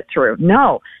to sit through.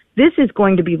 No, this is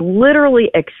going to be literally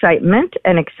excitement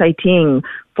and exciting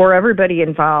for everybody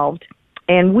involved.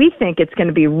 And we think it's going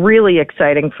to be really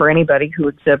exciting for anybody who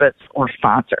exhibits or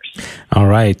sponsors. All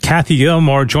right. Kathy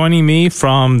Gilmore joining me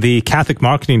from the Catholic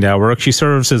Marketing Network. She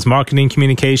serves as Marketing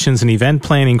Communications and Event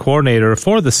Planning Coordinator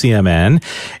for the CMN.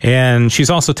 And she's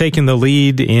also taken the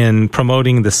lead in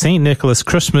promoting the St. Nicholas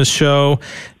Christmas Show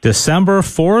December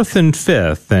 4th and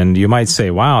 5th. And you might say,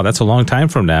 wow, that's a long time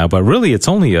from now. But really, it's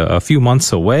only a few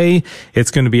months away.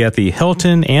 It's going to be at the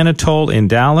Hilton Anatole in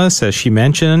Dallas. As she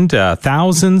mentioned,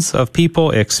 thousands of people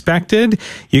expected.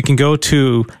 You can go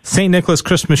to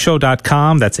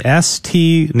stnicholaschristmasshow.com. That's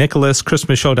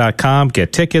stnicholaschristmasshow.com.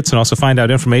 Get tickets and also find out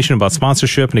information about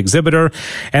sponsorship and exhibitor.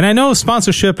 And I know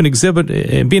sponsorship and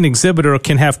being an exhibitor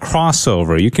can have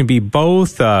crossover. You can be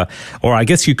both, or I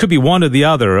guess you could be one or the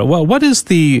other. Well, what is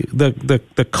the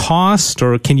cost,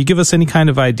 or can you give us any kind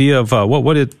of idea of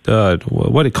what it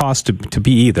costs to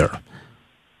be either?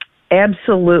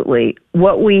 Absolutely.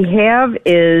 What we have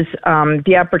is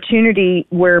the opportunity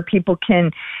where people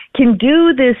can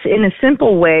do this in a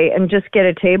simple way and just get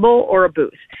a table or a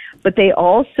booth. But they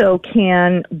also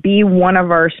can be one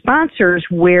of our sponsors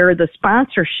where the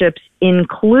sponsorships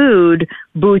include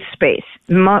booth space.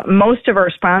 Most of our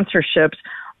sponsorships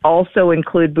also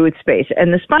include booth space.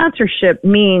 And the sponsorship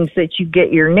means that you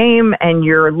get your name and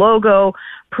your logo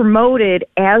promoted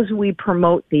as we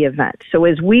promote the event. So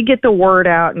as we get the word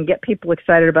out and get people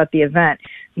excited about the event,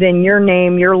 then your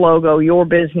name, your logo, your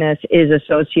business is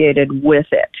associated with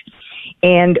it.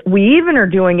 And we even are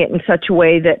doing it in such a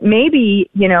way that maybe,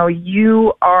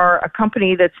 you are a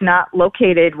company that's not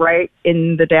located right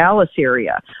in the Dallas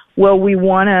area. Well, we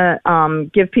want to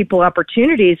give people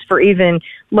opportunities for even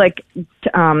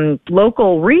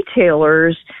local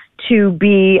retailers to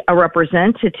be a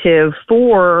representative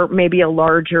for maybe a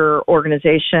larger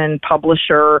organization,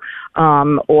 publisher,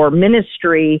 or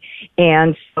ministry.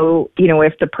 And so,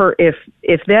 if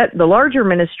the larger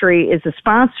ministry is a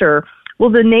sponsor, well,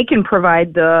 then they can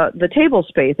provide the table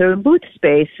space or the booth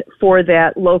space for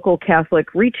that local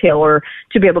Catholic retailer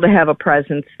to be able to have a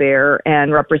presence there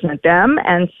and represent them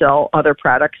and sell other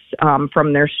products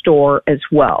from their store as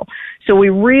well. So we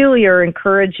really are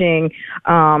encouraging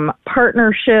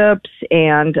partnerships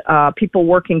and people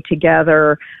working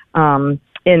together in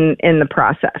the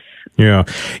process. Yeah.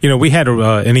 We had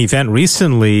an event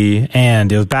recently, and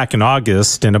it was back in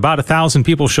August, and about 1,000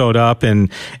 people showed up.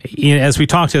 And as we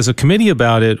talked as a committee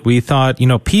about it, we thought,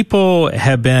 people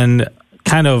have been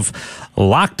kind of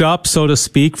locked up, so to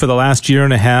speak, for the last year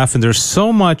and a half, and there's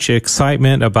so much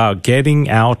excitement about getting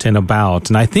out and about.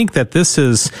 And I think that this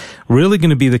is really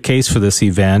going to be the case for this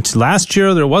event. Last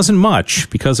year, there wasn't much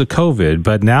because of COVID,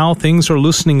 but now things are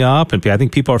loosening up, and I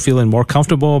think people are feeling more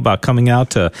comfortable about coming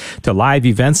out to live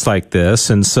events like this.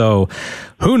 And so,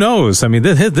 who knows? I mean,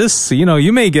 this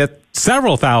you may get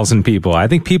several thousand people. I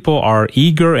think people are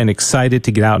eager and excited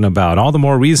to get out and about. All the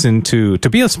more reason to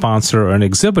be a sponsor or an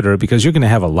exhibitor, because you're going to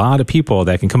have a lot of people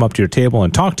that can come up to your table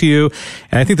and talk to you.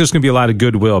 And I think there's going to be a lot of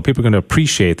goodwill. People are going to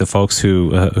appreciate the folks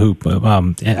who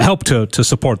help to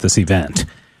support this event.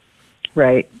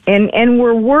 Right. And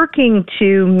we're working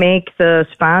to make the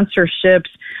sponsorships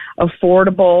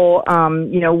affordable,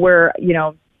 where,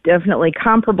 definitely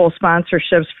comparable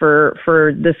sponsorships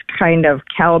for this kind of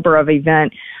caliber of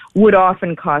event would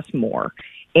often cost more.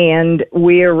 And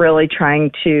we are really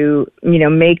trying to,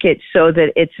 make it so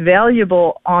that it's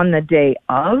valuable on the day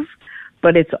of,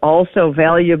 but it's also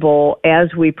valuable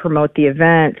as we promote the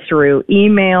event through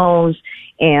emails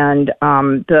and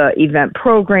the event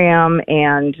program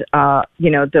and,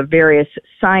 the various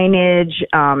signage.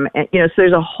 So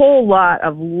there's a whole lot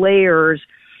of layers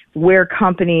where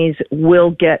companies will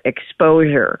get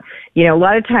exposure. A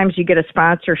lot of times you get a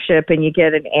sponsorship and you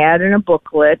get an ad in a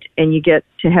booklet and you get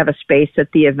to have a space at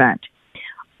the event.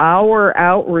 Our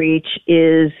outreach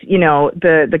is,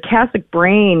 the Catholic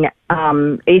Brain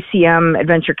ACM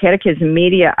Adventure Catechism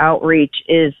media outreach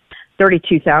is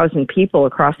 32,000 people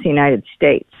across the United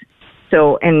States.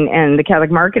 So, and the Catholic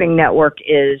Marketing Network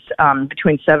is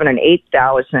between 7,000 and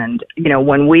 8,000.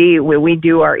 When we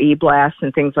do our e-blasts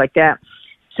and things like that.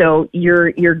 So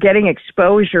you're getting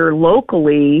exposure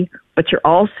locally, but you're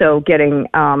also getting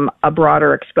a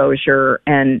broader exposure,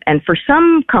 and for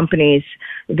some companies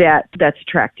that's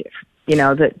attractive.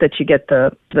 That you get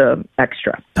the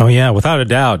extra. Oh yeah, without a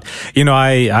doubt.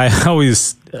 I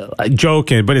always joke,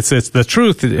 but it's the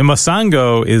truth.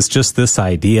 Masango is just this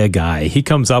idea guy. He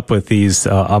comes up with these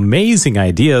amazing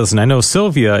ideas, and I know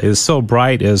Sylvia is so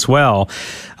bright as well.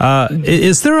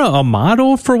 Is there a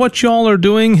model for what y'all are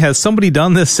doing? Has somebody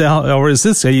done this, or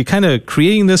are you kind of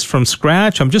creating this from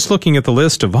scratch? I'm just looking at the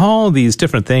list of all these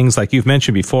different things, like you've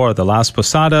mentioned before, the Las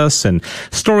Posadas and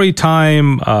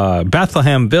Storytime,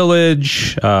 Bethlehem Village,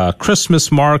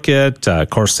 Christmas Market, of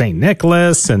course, St.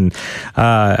 Nicholas, and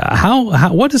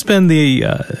what has been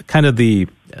the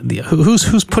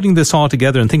who's putting this all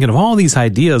together and thinking of all these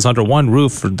ideas under one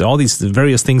roof for all these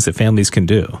various things that families can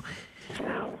do?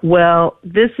 Well,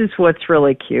 this is what's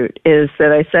really cute, is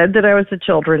that I said that I was a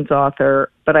children's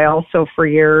author, but I also for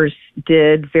years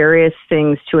did various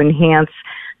things to enhance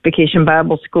Vacation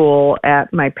Bible School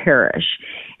at my parish.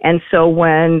 And so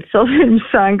when Sylvia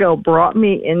Masango brought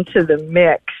me into the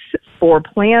mix for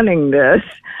planning this,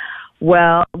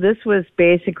 well, this was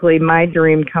basically my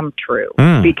dream come true,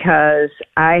 because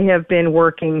I have been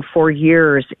working for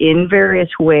years in various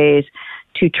ways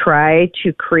to try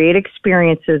to create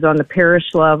experiences on the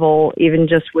parish level, even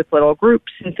just with little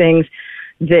groups and things,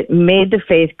 that made the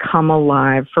faith come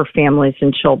alive for families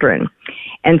and children.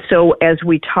 And so as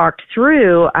we talked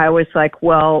through, I was like,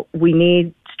 well, we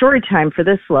need story time for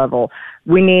this level.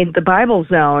 We need the Bible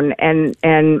Zone. And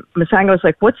Masango was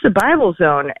like, what's the Bible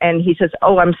Zone? And he says,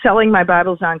 oh, I'm selling my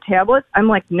Bibles on tablets. I'm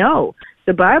like, no,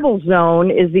 the Bible Zone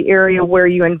is the area where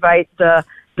you invite the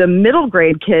middle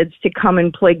grade kids to come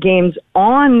and play games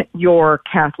on your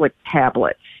Catholic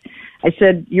tablets. I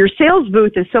said, your sales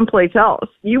booth is someplace else.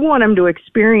 You want them to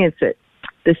experience it.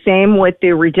 The same with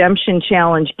the Redemption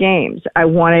Challenge games. I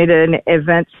wanted an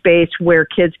event space where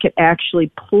kids could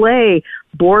actually play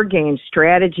board games,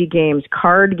 strategy games,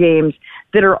 card games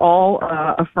that are all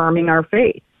affirming our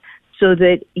faith. so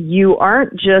that you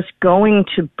aren't just going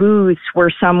to booths where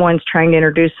someone's trying to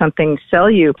introduce something,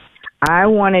 sell you. I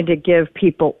wanted to give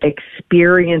people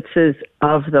experiences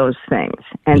of those things.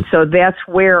 And so that's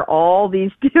where all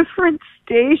these different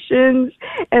stations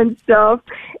and stuff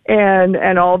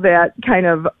and all that kind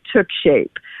of took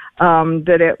shape.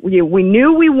 We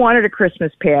knew we wanted a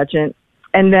Christmas pageant.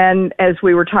 And then as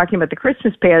we were talking about the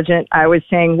Christmas pageant, I was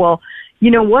saying, well,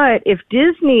 you know what? If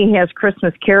Disney has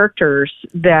Christmas characters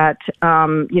that,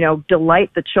 delight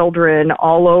the children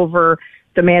all over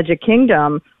the Magic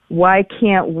Kingdom, why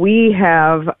can't we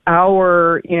have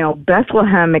our,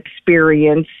 Bethlehem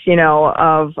experience,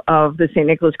 of the St.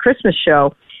 Nicholas Christmas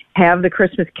show, have the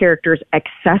Christmas characters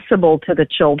accessible to the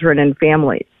children and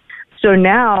families? So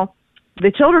now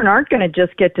the children aren't going to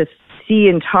just get to see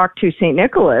and talk to St.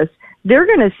 Nicholas. They're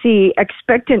going to see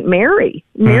expectant Mary.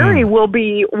 Mary will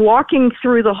be walking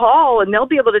through the hall, and they'll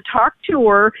be able to talk to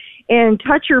her and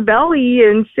touch her belly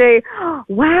and say,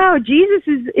 wow, Jesus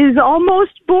is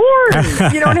almost born. To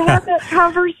have that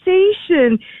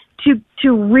conversation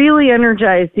to really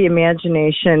energize the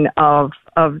imagination of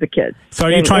the kids. So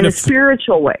are you trying in a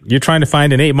spiritual way? You're trying to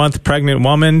find an 8-month pregnant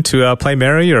woman to play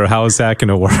Mary, or how is that going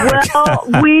to work?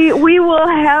 Well, we will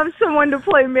have someone to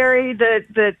play Mary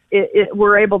that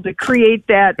we're able to create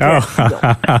that.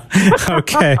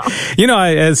 Okay.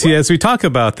 As we talk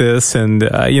about this, and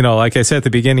like I said at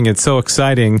the beginning, it's so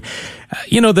exciting.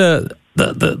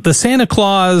 The Santa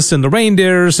Claus and the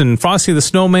reindeers and Frosty the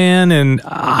Snowman, and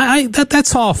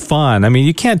that's all fun. I mean,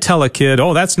 you can't tell a kid,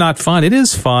 oh, that's not fun. It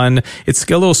is fun. It's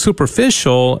a little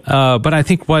superficial, but I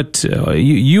think what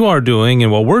you are doing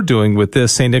and what we're doing with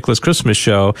this St. Nicholas Christmas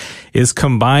show is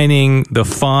combining the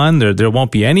fun. There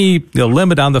won't be any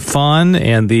limit on the fun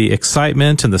and the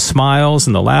excitement and the smiles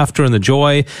and the laughter and the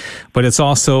joy, but it's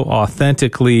also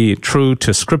authentically true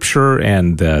to Scripture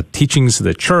and the teachings of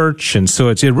the church, and so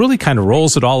it really kind of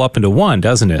rolls it all up into one,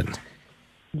 doesn't it?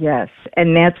 Yes,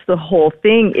 and that's the whole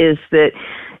thing, is that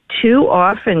too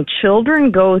often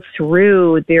children go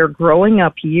through their growing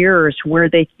up years where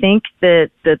they think that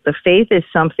the faith is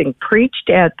something preached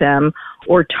at them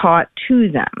or taught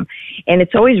to them. And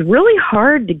it's always really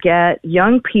hard to get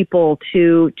young people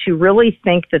to really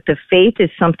think that the faith is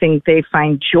something they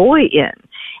find joy in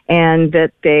and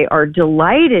that they are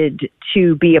delighted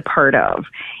to be a part of.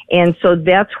 And so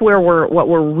that's where what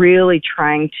we're really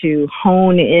trying to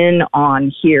hone in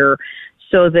on here,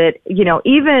 so that,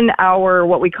 even our,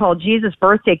 what we call Jesus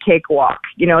birthday cakewalk,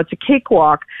 it's a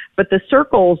cakewalk, but the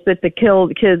circles that the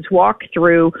kids walk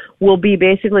through will be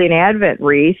basically an Advent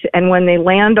wreath. And when they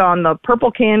land on the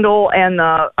purple candle and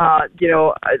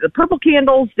the purple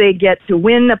candles, they get to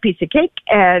win a piece of cake.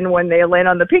 And when they land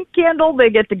on the pink candle, they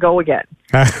get to go again.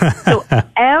 So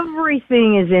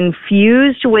everything is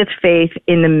infused with faith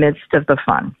in the midst of the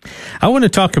fun. I want to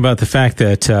talk about the fact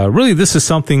that really this is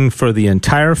something for the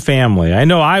entire family. I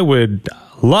know I would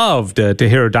love to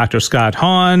hear Dr. Scott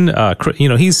Hahn.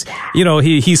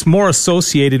 He's more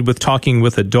associated with talking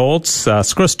with adults.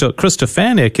 Krista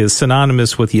Fanek is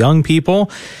synonymous with young people.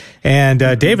 And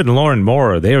David and Lauren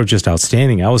Moore, they are just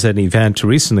outstanding. I was at an event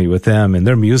recently with them, and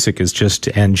their music is just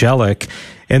angelic.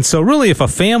 And so really, if a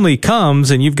family comes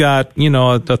and you've got, a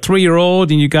 3-year-old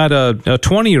and you got a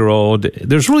 20-year-old,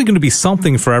 there's really going to be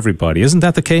something for everybody. Isn't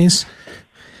that the case?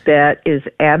 That is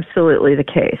absolutely the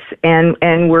case.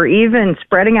 And we're even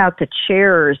spreading out the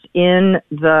chairs in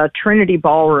the Trinity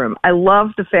Ballroom. I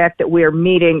love the fact that we are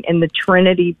meeting in the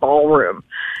Trinity Ballroom.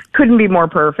 Couldn't be more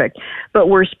perfect. But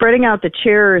we're spreading out the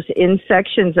chairs in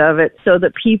sections of it so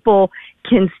that people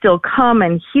can still come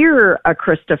and hear a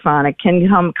Christophonic, can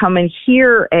come and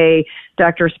hear a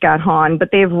Dr. Scott Hahn, but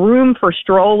they have room for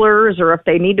strollers, or if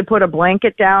they need to put a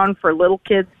blanket down for little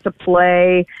kids to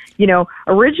play.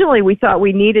 Originally we thought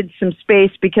we needed some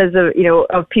space because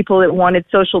of people that wanted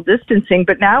social distancing,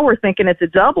 but now we're thinking it's a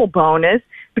double bonus,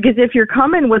 because if you're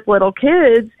coming with little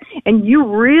kids and you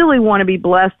really want to be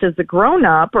blessed as the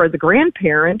grown-up or the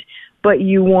grandparent, but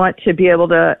you want to be able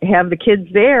to have the kids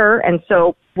there, and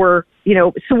so we're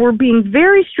being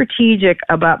very strategic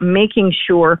about making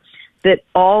sure that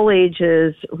all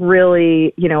ages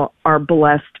really, are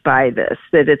blessed by this,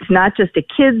 that it's not just a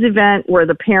kids event where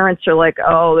the parents are like,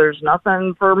 oh, there's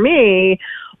nothing for me,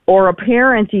 or a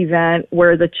parent event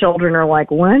where the children are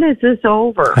like, when is this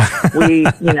over?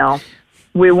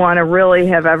 We want to really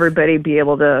have everybody be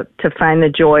able to find the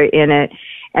joy in it.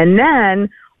 And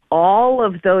then all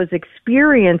of those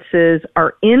experiences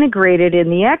are integrated in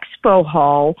the expo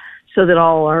hall so that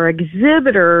all our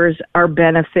exhibitors are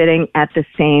benefiting at the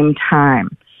same time.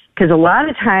 Because a lot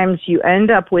of times you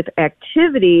end up with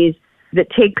activities that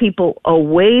take people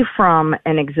away from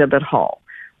an exhibit hall.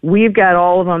 we've got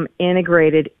all of them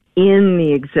integrated in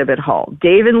the exhibit hall.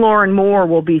 Dave and Lauren Moore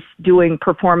will be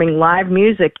performing live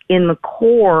music in the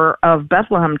core of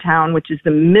Bethlehem Town, which is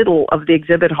the middle of the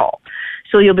exhibit hall.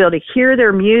 So you'll be able to hear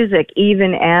their music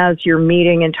even as you're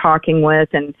meeting and talking with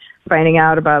and finding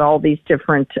out about all these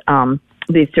different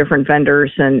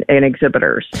vendors and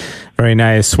exhibitors. Very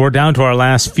nice. We're down to our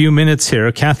last few minutes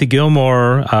here. Kathy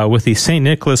Gilmore with the St.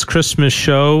 Nicholas Christmas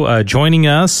Show joining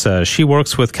us. She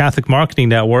works with Catholic Marketing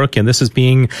Network, and this is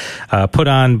being put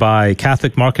on by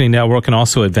Catholic Marketing Network and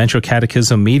also Adventure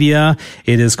Catechism Media.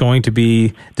 It is going to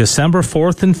be December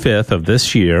 4th and 5th of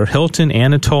this year, Hilton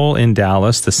Anatole in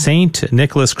Dallas, the St.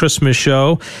 Nicholas Christmas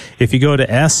Show. If you go to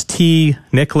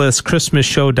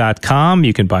stnicholaschristmasshow.com,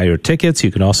 you can buy your tickets.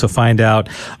 You can also find out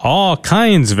all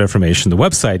kinds of information. The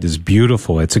website is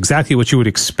beautiful. It's exactly what you would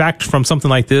expect from something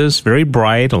like this. Very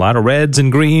bright, a lot of reds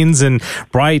and greens and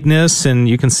brightness, and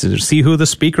you can see who the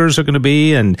speakers are going to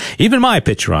be, and even my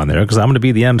picture on there because I'm going to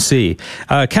be the MC.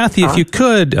 Kathy, if you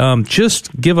could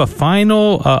just give a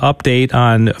final update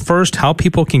on first how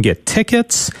people can get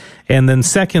tickets, and then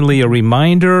secondly, a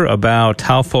reminder about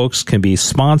how folks can be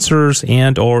sponsors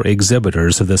and or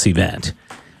exhibitors of this event.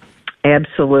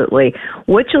 Absolutely.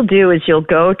 What you'll do is you'll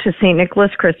go to St. Nicholas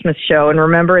Christmas Show, and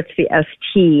remember it's the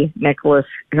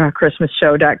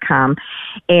stnicholaschristmasshow.com,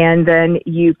 and then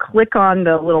you click on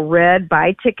the little red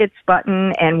Buy Tickets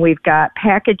button, and we've got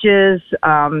packages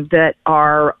that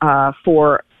are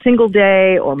for single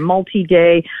day or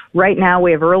multi-day. Right now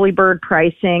we have early bird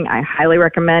pricing. I highly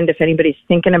recommend if anybody's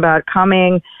thinking about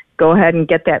coming, go ahead and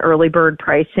get that early bird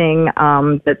pricing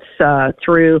that's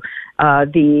through I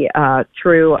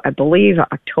believe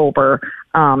October.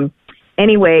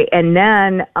 Anyway, and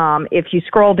then if you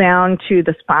scroll down to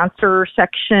the sponsor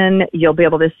section, you'll be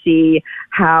able to see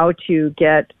how to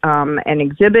get an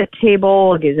exhibit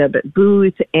table, exhibit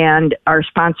booth, and our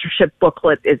sponsorship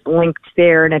booklet is linked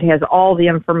there, and it has all the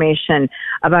information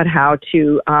about how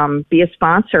to be a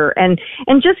sponsor. And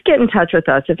just get in touch with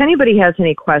us. If anybody has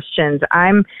any questions,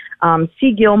 I'm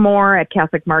C. Gilmore at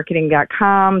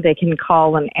CatholicMarketing.com. They can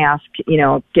call and ask,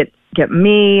 get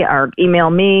me or email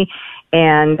me.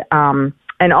 And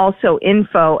also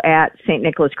info at St.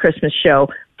 Nicholas Christmas Show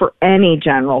for any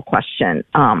general question,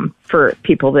 for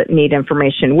people that need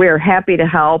information. We're happy to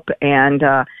help, and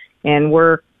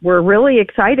we're really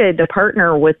excited to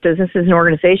partner with businesses and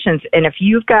organizations. And if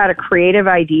you've got a creative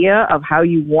idea of how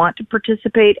you want to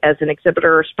participate as an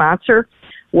exhibitor or sponsor,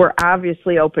 we're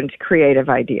obviously open to creative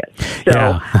ideas.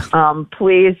 So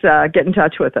please get in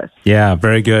touch with us. Yeah,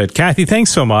 very good. Kathy,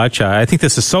 thanks so much. I think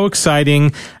this is so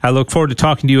exciting. I look forward to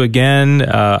talking to you again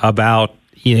about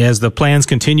as the plans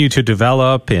continue to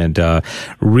develop and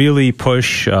really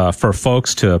push for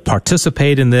folks to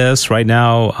participate in this. Right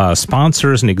now,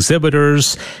 sponsors and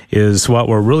exhibitors is what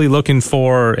we're really looking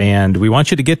for, and we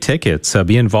want you to get tickets,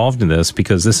 be involved in this,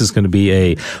 because this is going to be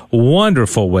a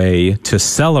wonderful way to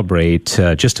celebrate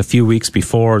just a few weeks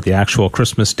before the actual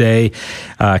Christmas day.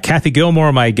 Kathy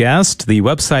Gilmore, my guest. The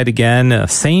website again,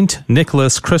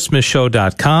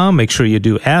 stnicholaschristmasshow.com. Make sure you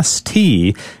do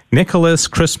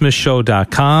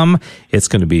stnicholaschristmasshow.com. It's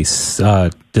going to be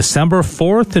December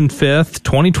 4th and 5th,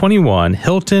 2021,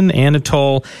 Hilton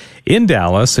Anatole in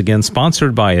Dallas, again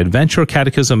sponsored by Adventure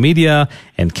Catechism Media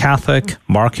and Catholic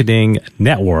Marketing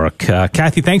Network.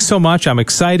 Kathy, thanks so much. I'm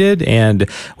excited, and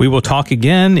we will talk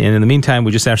again. And in the meantime,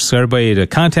 we just ask everybody to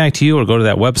contact you or go to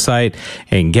that website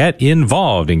and get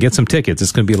involved and get some tickets.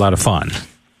 It's going to be a lot of fun.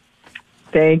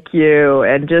 Thank you.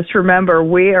 And just remember,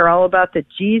 we are all about the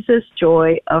Jesus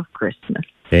joy of Christmas.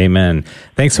 Amen.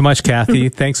 Thanks so much, Kathy.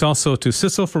 Thanks also to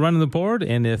Sissel for running the board.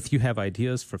 And if you have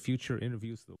ideas for future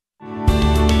interviews.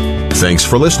 Thanks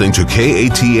for listening to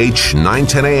KATH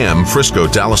 910 AM, Frisco,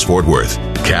 Dallas, Fort Worth.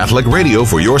 Catholic radio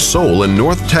for your soul in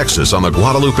North Texas on the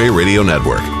Guadalupe Radio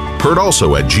Network. Heard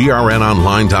also at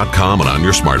grnonline.com and on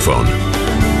your smartphone.